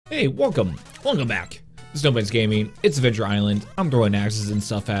Hey, welcome back. Snowman's Gaming. It's Adventure Island. I'm throwing axes and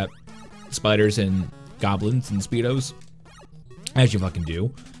stuff at spiders and goblins and speedos, as you fucking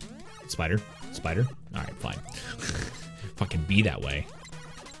do. Spider. All right, fine. Fucking be that way.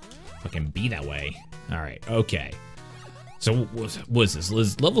 All right, okay. So what is this?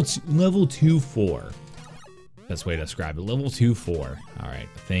 Level 2-4. Best way to describe it. Level 2-4. All right,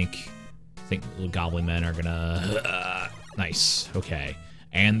 I think little goblin men are gonna. Nice. Okay.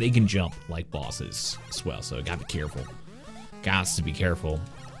 And they can jump like bosses as well, so gotta be careful. Gots to be careful.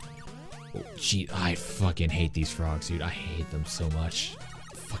 Oh, gee, I fucking hate these frogs, dude. I hate them so much.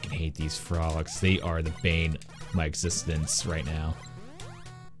 I fucking hate these frogs. They are the bane of my existence right now.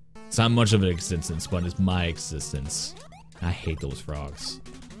 It's not much of an existence, but it's my existence. I hate those frogs.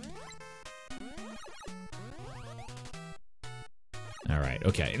 All right,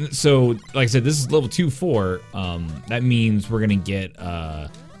 okay. So, like I said, this is level 2-4. That means we're gonna get the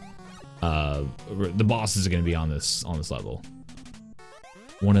bosses are gonna be on this level.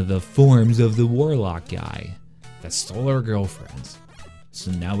 One of the forms of the warlock guy that stole our girlfriend. So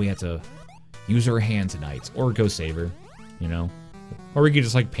now we have to use her hand tonight, or go save her, you know, or we could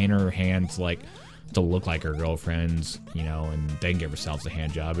just like paint her hand to look like her girlfriend, you know, and then give ourselves a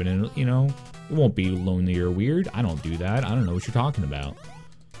hand job, and it, you know, it won't be lonely or weird. I don't do that. I don't know what you're talking about.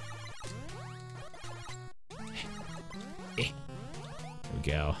 There we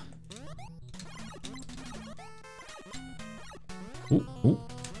go. Ooh, ooh,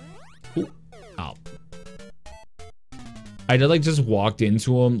 ooh. Oh. I just walked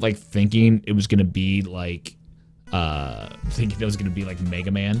into him like thinking it was gonna be like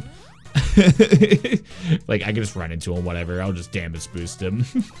Mega Man. Like I could just run into him, whatever. I'll just damage boost him.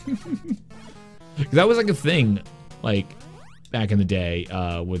 That was like a thing, like back in the day,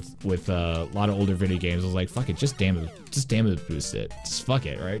 with a lot of older video games. I was like, fuck it, just damage boost it. Just fuck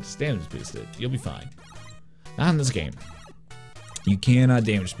it, right? Just damage boost it. You'll be fine. Not in this game. You cannot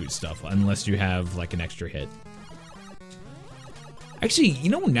damage boost stuff unless you have like an extra hit. Actually, you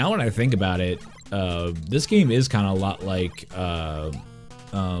know, now when I think about it, this game is kind of a lot like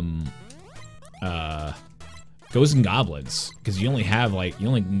Ghosts and Goblins, because you only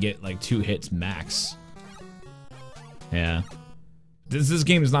can get like 2 hits max. Yeah. This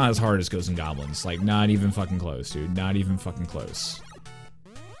game is not as hard as Ghosts and Goblins. Like, not even fucking close, dude. Not even fucking close.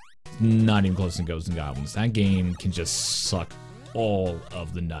 Not even close to Ghosts and Goblins. That game can just suck all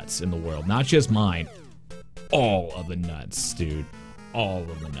of the nuts in the world. Not just mine. All of the nuts, dude. All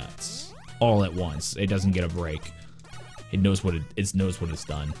of the nuts. All at once. It doesn't get a break. It knows what it knows what it's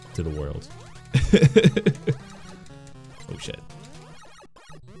done to the world. Oh shit.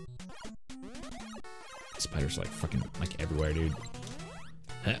 Spiders are like fucking like everywhere, dude.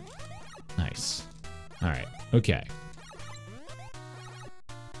 Nice. Alright, okay.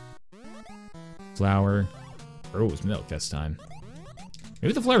 Flower. Oh, it was milk this time.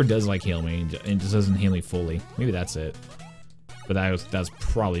 Maybe the flower does like heal me and just doesn't heal me fully. Maybe that's it. But that was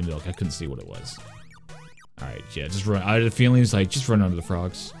probably milk. I couldn't see what it was. Alright, yeah, just run. I had a feeling it's like, just run under the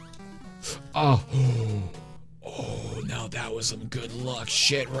frogs. Oh. Oh, now that was some good luck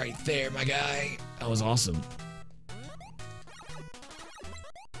shit right there, my guy. That was awesome.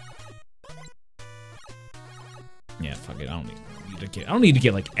 Yeah, fuck it. I don't need to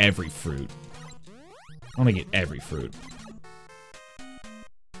get like every fruit. I want to get every fruit.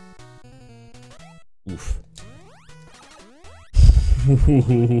 Oof.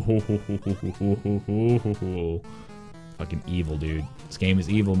 Fucking evil, dude. This game is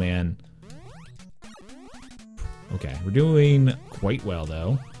evil, man. Okay, we're doing quite well,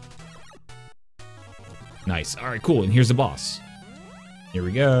 though. Nice. All right, cool. And here's the boss. Here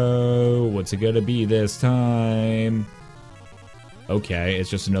we go. What's it gonna be this time? Okay, it's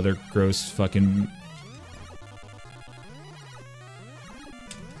just another gross fucking...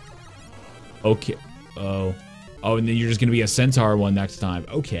 Okay. Oh. Oh, and then you're just gonna be a centaur one next time.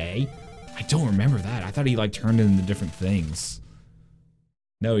 Okay. I don't remember that. I thought he, like, turned into different things.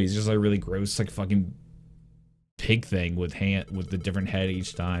 No, he's just, like, really gross, like, fucking... pig thing with the different head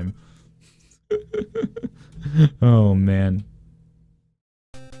each time. Oh man.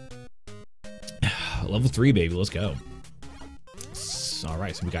 Level 3, baby, let's go. All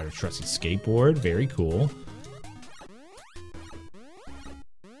right, so we got our trusty skateboard. Very cool.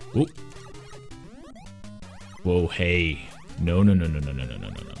 Oop. Whoa, hey. No.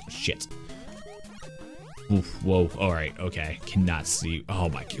 Shit. Oof, whoa, alright, okay. Cannot see. Oh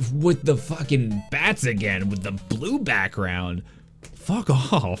my, with the fucking bats again, with the blue background. Fuck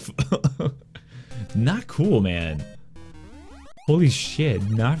off. Not cool, man. Holy shit,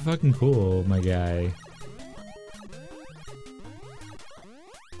 not fucking cool, my guy.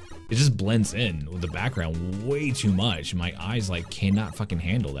 It just blends in with the background way too much. My eyes like cannot fucking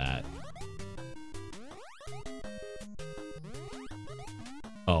handle that.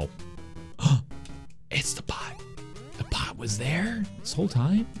 Oh. It's the pot. The pot was there this whole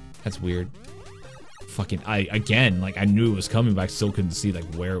time? That's weird. Fucking, again, like I knew it was coming, but I still couldn't see like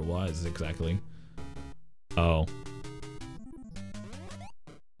where it was exactly. Oh.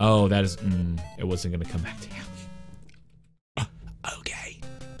 Oh, that is, it wasn't gonna come back down. Okay.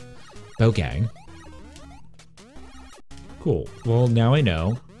 Okay. Cool. Well, now I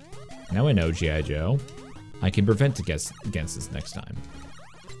know. Now I know, G.I. Joe. I can prevent against this next time.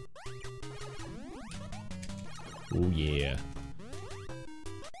 Oh, yeah.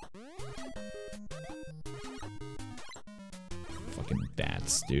 Fucking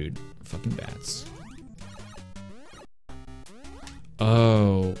bats, dude. Fucking bats.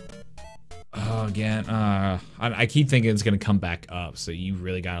 Oh. Oh, again. I keep thinking it's gonna come back up, so you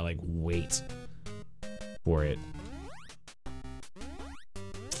really gotta, like, wait for it.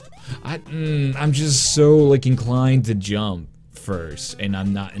 I'm just so, like, inclined to jump first, and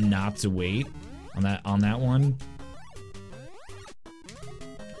I'm not to wait on that one.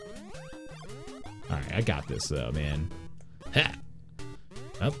 Alright, I got this, though, man. Ha!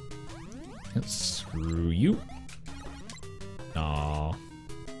 Up. Oh. Screw you. Aw.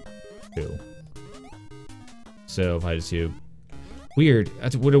 Cool. So if I just do weird.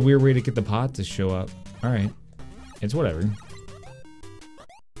 What a weird way to get the pot to show up. Alright. It's whatever.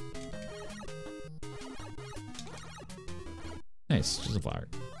 Nice, just a flower.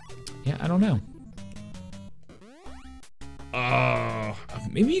 Yeah, I don't know.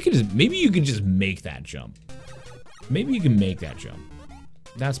 Maybe you can just make that jump. Maybe you can make that jump.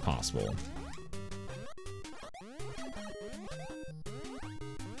 That's possible.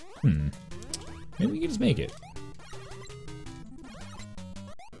 Maybe we can just make it.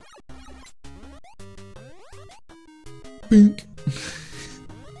 Bink.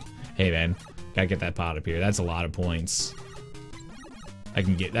 Hey man, gotta get that pot up here. That's a lot of points. I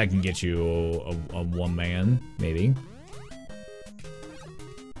can get you a one man, maybe.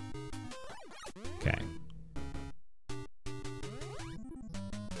 Okay.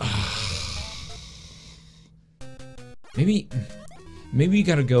 Maybe you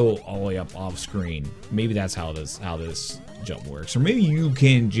gotta go all the way up off screen. Maybe that's how this jump works. Or maybe you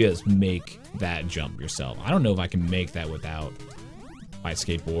can just make that jump yourself. I don't know if I can make that without my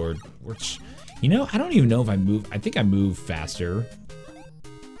skateboard. Which, you know, I don't even know if I move. I think I move faster.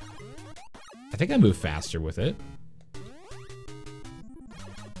 I think I move faster with it.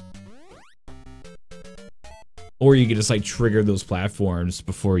 Or you could just like trigger those platforms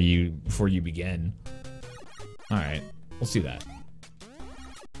before you begin. All right, let's do that.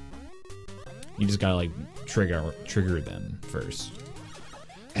 You just gotta like trigger them first.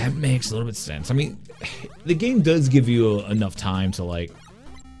 That makes a little bit of sense. I mean, the game does give you enough time to like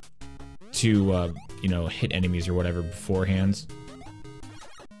you know, hit enemies or whatever beforehand,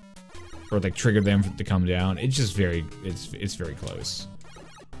 or like trigger them to come down. It's just it's very close.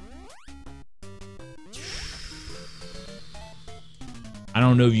 I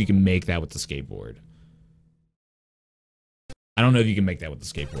don't know if you can make that with the skateboard. I don't know if you can make that with the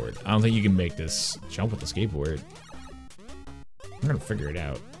skateboard. I don't think you can make this jump with the skateboard. I'm gonna figure it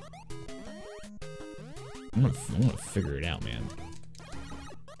out. I'm gonna figure it out, man.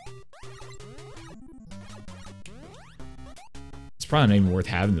 It's probably not even worth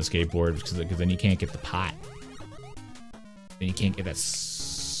having the skateboard because then you can't get the pot. Then you can't get that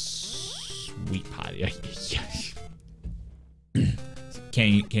sweet pot. Yeah.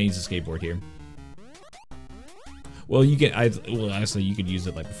 Can't use the skateboard here. Well, you can. Well, honestly, you could use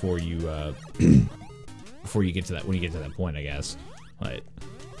it like before you get to that. When you get to that point, I guess. But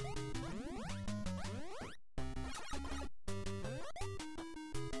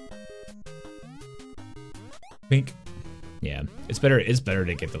pink. Yeah, it's better. It's better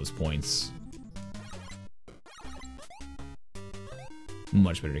to get those points.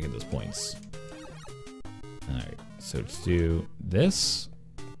 Much better to get those points. All right. So let's do this.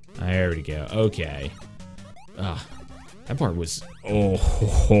 There we go. Okay. That part was. Oh,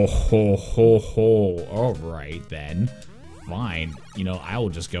 ho, ho, ho, ho. All right then. Fine. You know, I will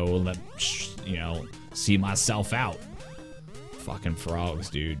just go and let you know, see myself out. Fucking frogs,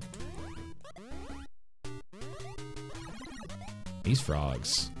 dude. These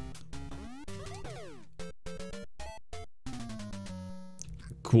frogs.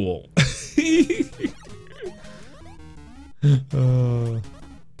 Cool.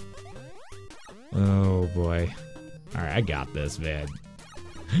 Oh boy. Alright, I got this, man.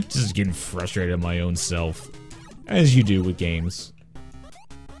 Just getting frustrated at my own self. As you do with games.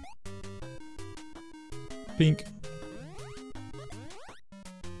 Pink.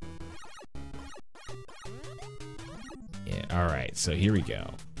 Yeah, alright, so here we go.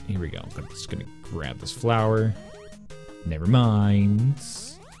 Here we go. I'm just gonna grab this flower. Never mind.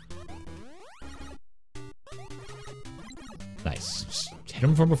 Nice. Just hit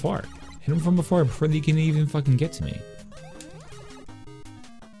him from afar. Hit him from afar before they can even fucking get to me.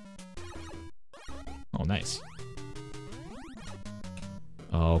 Oh, nice.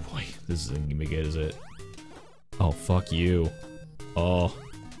 Oh boy, this isn't gonna be good, is it? Oh, fuck you. Oh.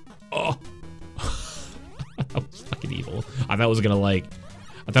 Oh. That was fucking evil. I thought it was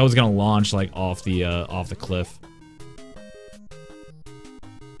gonna launch like off the cliff.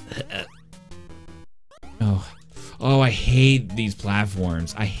 Oh, I hate these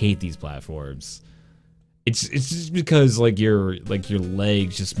platforms. I hate these platforms. It's just because like your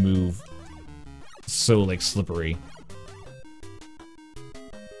legs just move so like slippery.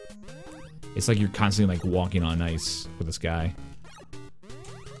 It's like you're constantly like walking on ice with this guy.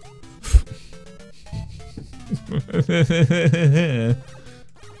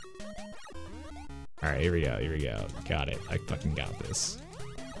 Alright, here we go, here we go. Got it. I fucking got this.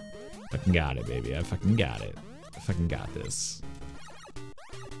 Fucking got it, baby. I fucking got it. I fucking got this.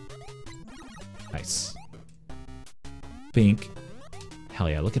 Nice. Pink. Hell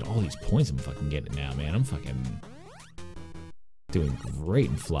yeah, look at all these points I'm fucking getting now, man. I'm fucking doing great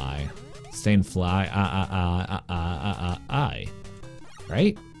in fly. Stay in fly. I.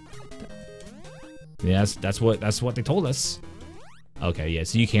 Right? Yeah, that's what they told us. Okay, yeah,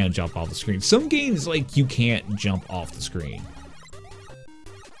 so you can't jump off the screen. Some games, like, you can't jump off the screen.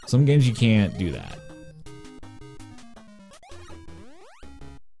 Some games you can't do that.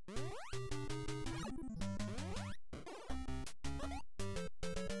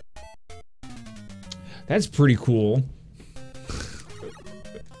 That's pretty cool.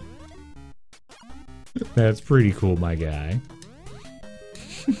 That's pretty cool, my guy.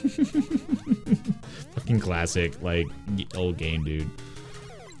 Fucking classic, like, old game, dude.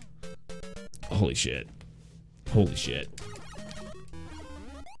 Holy shit. Holy shit.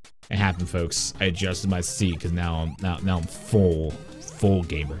 It happened, folks. I adjusted my seat because now I'm full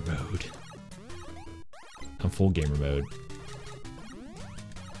gamer mode. I'm full gamer mode.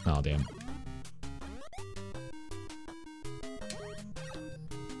 Oh damn.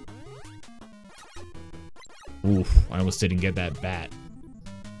 Oof, I almost didn't get that bat.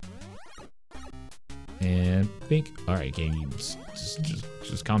 And pink. All right, game. You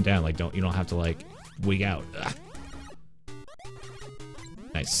just calm down. Like, you don't have to like wig out. Ugh.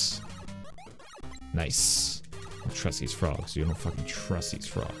 Nice. Nice. I don't trust these frogs. You don't fucking trust these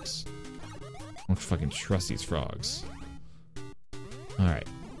frogs. I don't fucking trust these frogs. All right.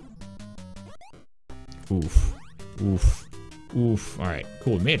 Oof. Oof. Oof. All right.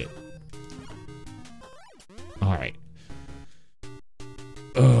 Cool. We made it. All right.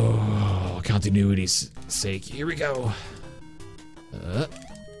 Oh, continuity's sake. Here we go.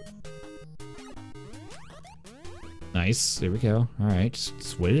 Nice. There we go. All right.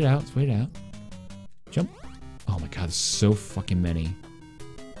 Just wait it out. Just wait it out. Jump. Oh my god, there's so fucking many.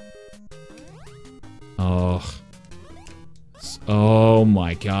 Oh. Oh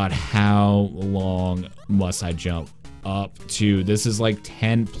my god, how long must I jump up to? This is like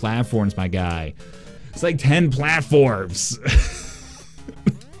 10 platforms, my guy. It's like 10 platforms.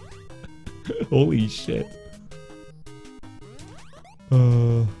 Holy shit.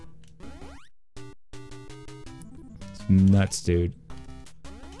 It's nuts, dude.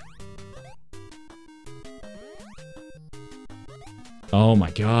 Oh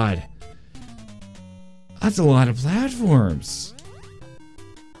my god. That's a lot of platforms.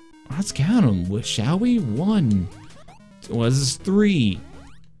 Let's count them, shall we? 1. Well, this is 3.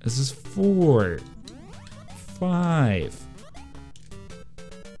 This is 4. 5.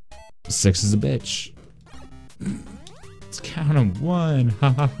 6 is a bitch. Let's count them. 1. Ha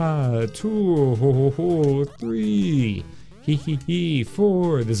ha ha. 2. Ho ho ho. 3. Hee hee hee.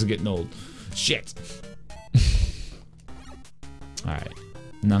 4. This is getting old. Shit. Alright.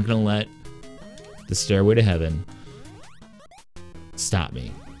 I'm not gonna let the stairway to heaven stop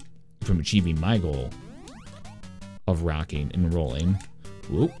me from achieving my goal of rocking and rolling.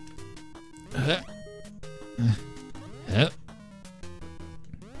 Whoop.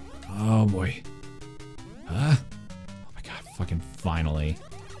 Oh boy. Oh my god, fucking finally.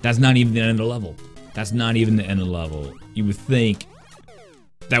 That's not even the end of the level. That's not even the end of the level. You would think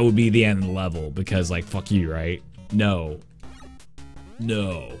that would be the end of the level because, like, fuck you, right? No.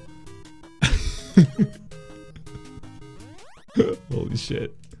 No. Holy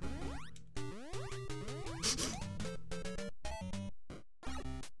shit.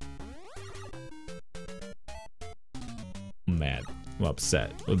 mad. I'm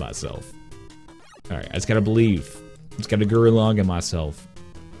upset with myself. All right, I just gotta believe. I just gotta go along in myself.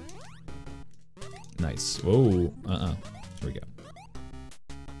 Nice. Whoa. Here we go.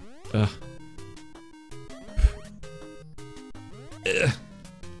 Ugh.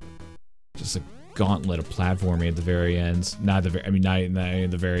 Just a gauntlet of platforming at the very ends. Not the very. I mean, not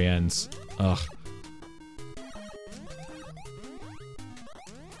at the very ends. Ugh.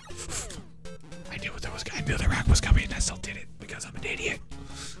 I knew there was. I knew the rock was coming, and I still did it because I'm an idiot.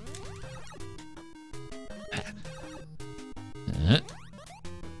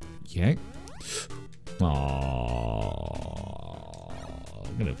 Okay. Aww.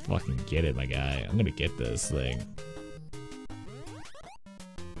 I'm gonna fucking get it, my guy. I'm gonna get this thing.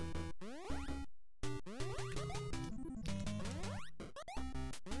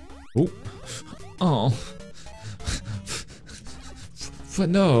 Oh. Oh. But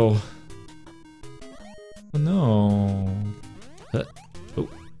no. But no. Oh.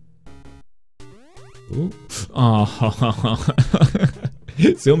 Ooh. Oh.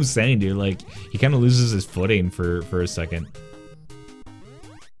 See what I'm saying, dude? Like, he kind of loses his footing for a second.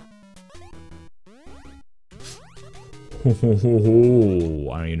 I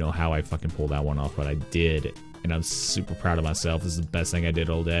don't even know how I fucking pulled that one off, but I did. And I'm super proud of myself. This is the best thing I did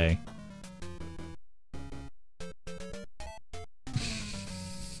all day.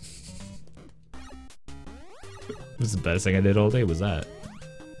 This is the best thing I did all day, was that?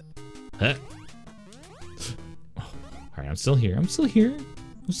 Huh? Alright, I'm still here. I'm still here.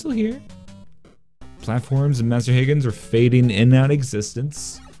 I'm still here. Platforms and Master Higgins are fading in and out of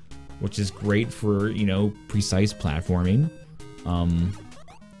existence, which is great for, you know, precise platforming.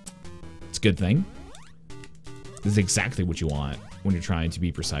 It's a good thing. This is exactly what you want when you're trying to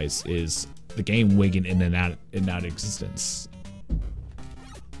be precise, is the game wigging in and out of existence.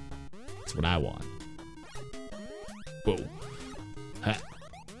 That's what I want. Whoa. Huh.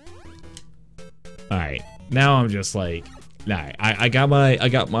 Alright, now I'm just like, alright, I got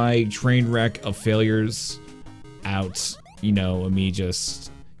my train wreck of failures out, you know, and me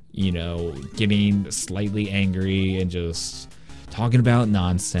just, you know, getting slightly angry and just talking about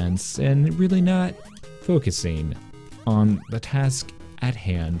nonsense and really not focusing on the task at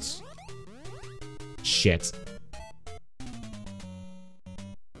hand. Shit.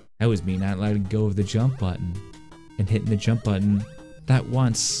 That was me not letting go of the jump button and hitting the jump button not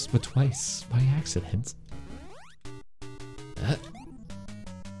once, but twice by accident.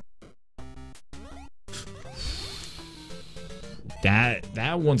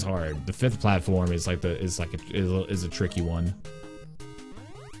 That one's hard. The fifth platform is like is a tricky one.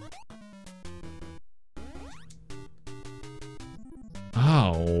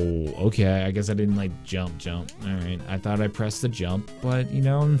 Oh, okay. I guess I didn't like jump. All right. I thought I pressed the jump, but you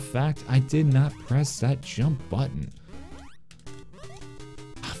know, in fact, I did not press that jump button.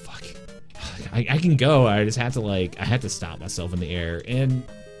 Ah, fuck. I can go. I just had to I had to stop myself in the air, and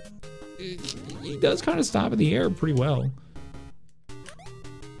he does kind of stop in the air pretty well.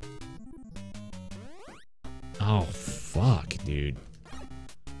 Oh, fuck, dude.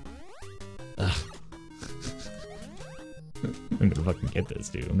 Ugh. I'm gonna fucking get this,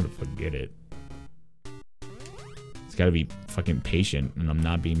 dude. I'm gonna fucking get it. It's gotta be fucking patient, and I'm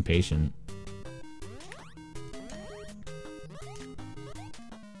not being patient.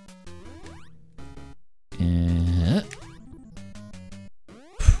 God,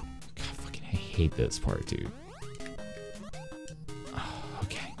 fucking I hate this part, dude. Oh,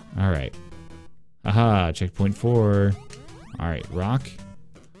 okay. Alright. Aha, checkpoint 4. Alright, rock.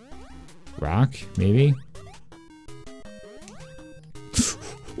 Rock, maybe?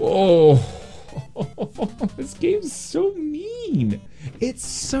 Oh, this game's so mean. It's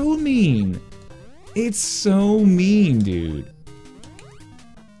so mean. It's so mean, dude.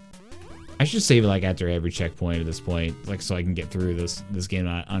 I should save it like after every checkpoint at this point, like so I can get through this game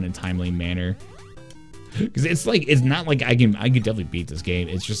on a timely manner. Because it's like, it's not like I can definitely beat this game.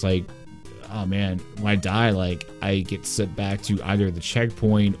 It's just like, oh man, when I die, like I get sent back to either the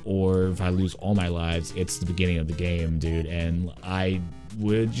checkpoint, or if I lose all my lives, it's the beginning of the game, dude. And I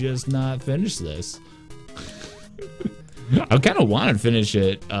would just not finish this. I kind of want to finish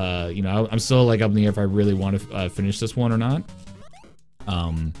it. You know, I'm still like up in the air if I really want to finish this one or not.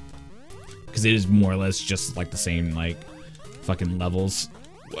 Because it is more or less just like the same like fucking levels.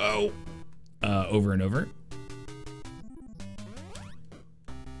 Whoa. Over and over.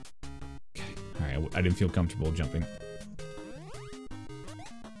 Okay. All right. I didn't feel comfortable jumping.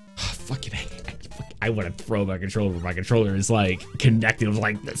 Fucking. I want to throw my controller, but my controller is like connected with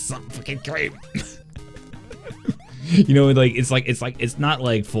like this some fucking crap. You know, like it's not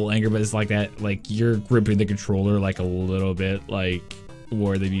like full anger, but it's like that, like you're gripping the controller like a little bit like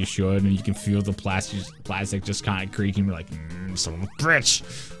more than you should, and you can feel the plastic just kind of creaking. You're like, son of a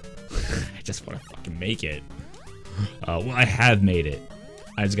bitch. I just want to fucking make it. Well, I have made it.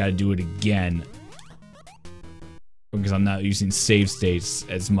 I just got to do it again because I'm not using save states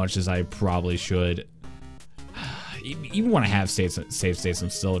as much as I probably should. Even when I have save states, I'm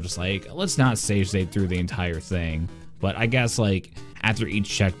still just like, let's not save state through the entire thing. But I guess like after each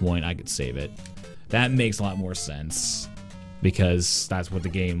checkpoint, I could save it. That makes a lot more sense because that's what the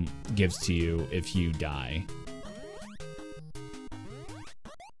game gives to you if you die.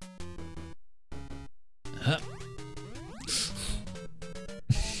 Huh.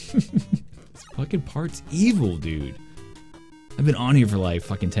 This fucking part's evil, dude. I've been on here for like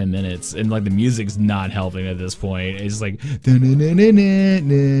fucking 10 minutes and like the music's not helping at this point. It's like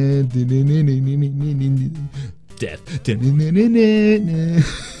death.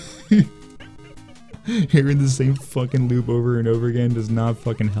 Hearing the same fucking loop over and over again does not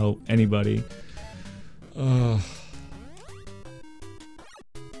fucking help anybody. Yeah,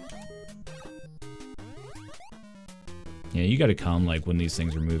 you gotta come like when these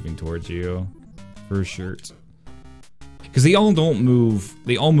things are moving towards you, for sure. Because they all don't move.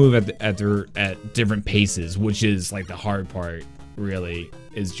 They all move at different paces, which is like the hard part. Really,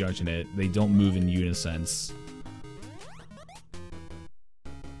 is judging it. They don't move in unison.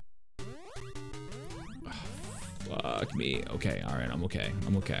 Oh, fuck me. Okay, all right, I'm okay.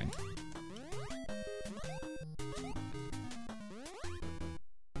 I'm okay.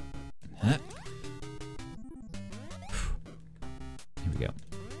 Huh? Here we go.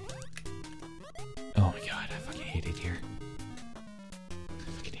 Oh my god, I fucking hate it here. I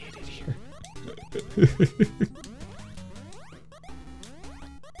fucking hate it here.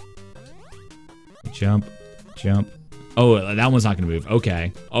 Jump, jump. Oh, that one's not gonna move.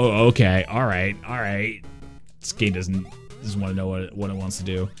 Okay. Oh, okay. All right, all right. This game doesn't want to know what it wants to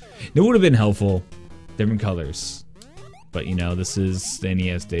do. It would have been helpful. Different colors. But you know, this is the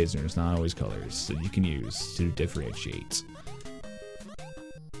NES days and there's not always colors that you can use to differentiate.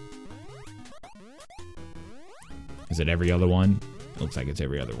 Is it every other one? It looks like it's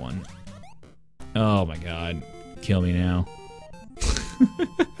every other one. Oh my god. Kill me now.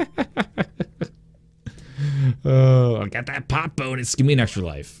 Oh, I got that pop bonus. Give me an extra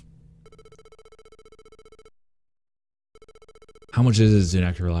life. How much is an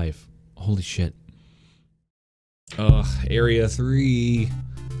extra life? Holy shit. Ugh, area 3.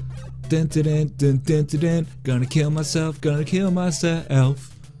 Dun, dun, dun, dun, dun, dun, dun. Gonna kill myself, gonna kill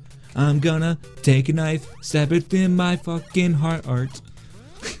myself. I'm gonna take a knife, stab it in my fucking heart.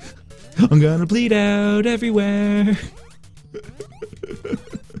 I'm gonna bleed out everywhere.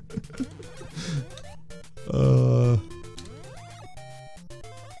 Look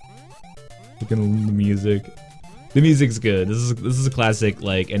at the music. The music's good. This is a classic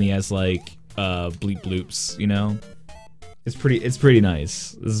like NES like bleep bloops, you know? It's pretty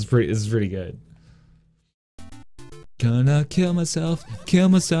nice. This is pretty good. Gonna kill myself,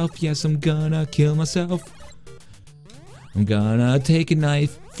 yes I'm gonna kill myself. I'm gonna take a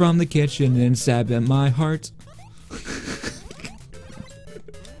knife from the kitchen and stab at my heart.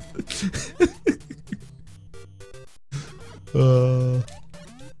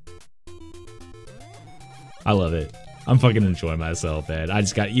 I love it. I'm fucking enjoying myself, man. I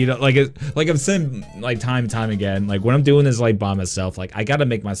just got, you know, like I've said like time and time again, like when I'm doing this like by myself, like I gotta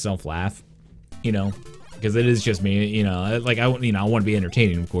make myself laugh, you know, because it is just me, you know, like I want to be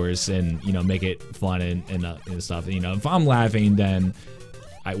entertaining, of course, and you know, make it fun and stuff. You know, if I'm laughing, then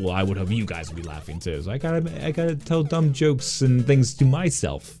I would hope you guys would be laughing too. So I gotta tell dumb jokes and things to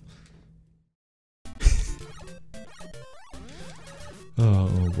myself. Oh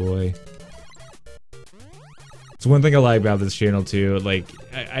boy. So one thing I like about this channel too, like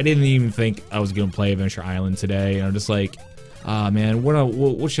I didn't even think I was gonna play Adventure Island today, and I'm just like, ah man,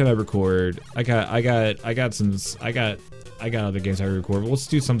 what should I record? I got other games I record, but let's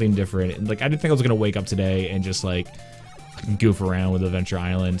do something different. And like I didn't think I was gonna wake up today and just like goof around with Adventure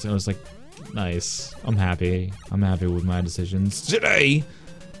Island. And I was like, nice. I'm happy with my decisions today.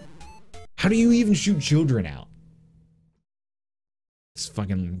 How do you even shoot children out? This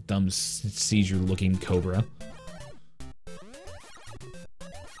fucking dumb seizure looking cobra.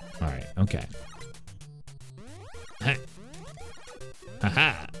 Alright, okay. Ha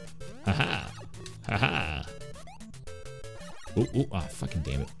ha. Ha ha. Ha ha. Ooh, ooh, ah, fucking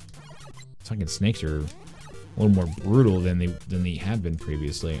damn it. Fucking snakes are a little more brutal than they have been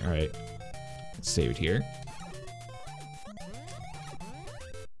previously. Alright. Let's save it here.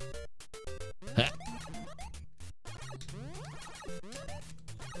 Ha.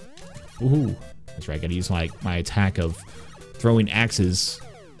 Ooh, that's right. Gotta use my attack of throwing axes.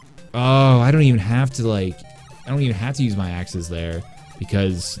 Oh, I don't even have to use my axes there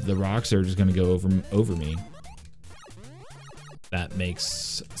because the rocks are just gonna go over me. That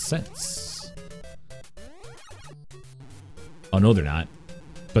makes sense. Oh no, they're not.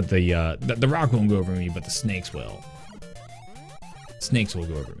 But the rock won't go over me, but the snakes will. Snakes will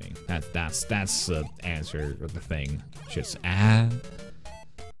go over me. That's the answer or the thing. Just I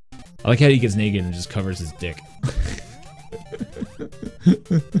like how he gets naked and just covers his dick.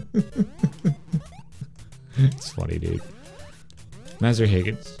 It's funny, dude. Master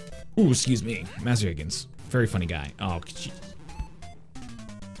Higgins. Ooh, excuse me. Master Higgins. Very funny guy. Oh, geez.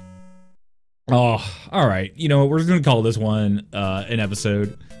 Oh, all right. You know what? We're just gonna call this one an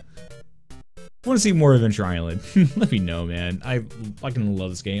episode. If you want to see more Adventure Island, let me know, man. I fucking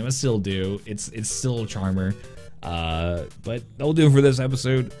love this game. I still do. It's still a charmer. But that'll do it for this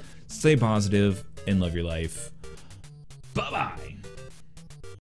episode. Stay positive and love your life. Bye-bye.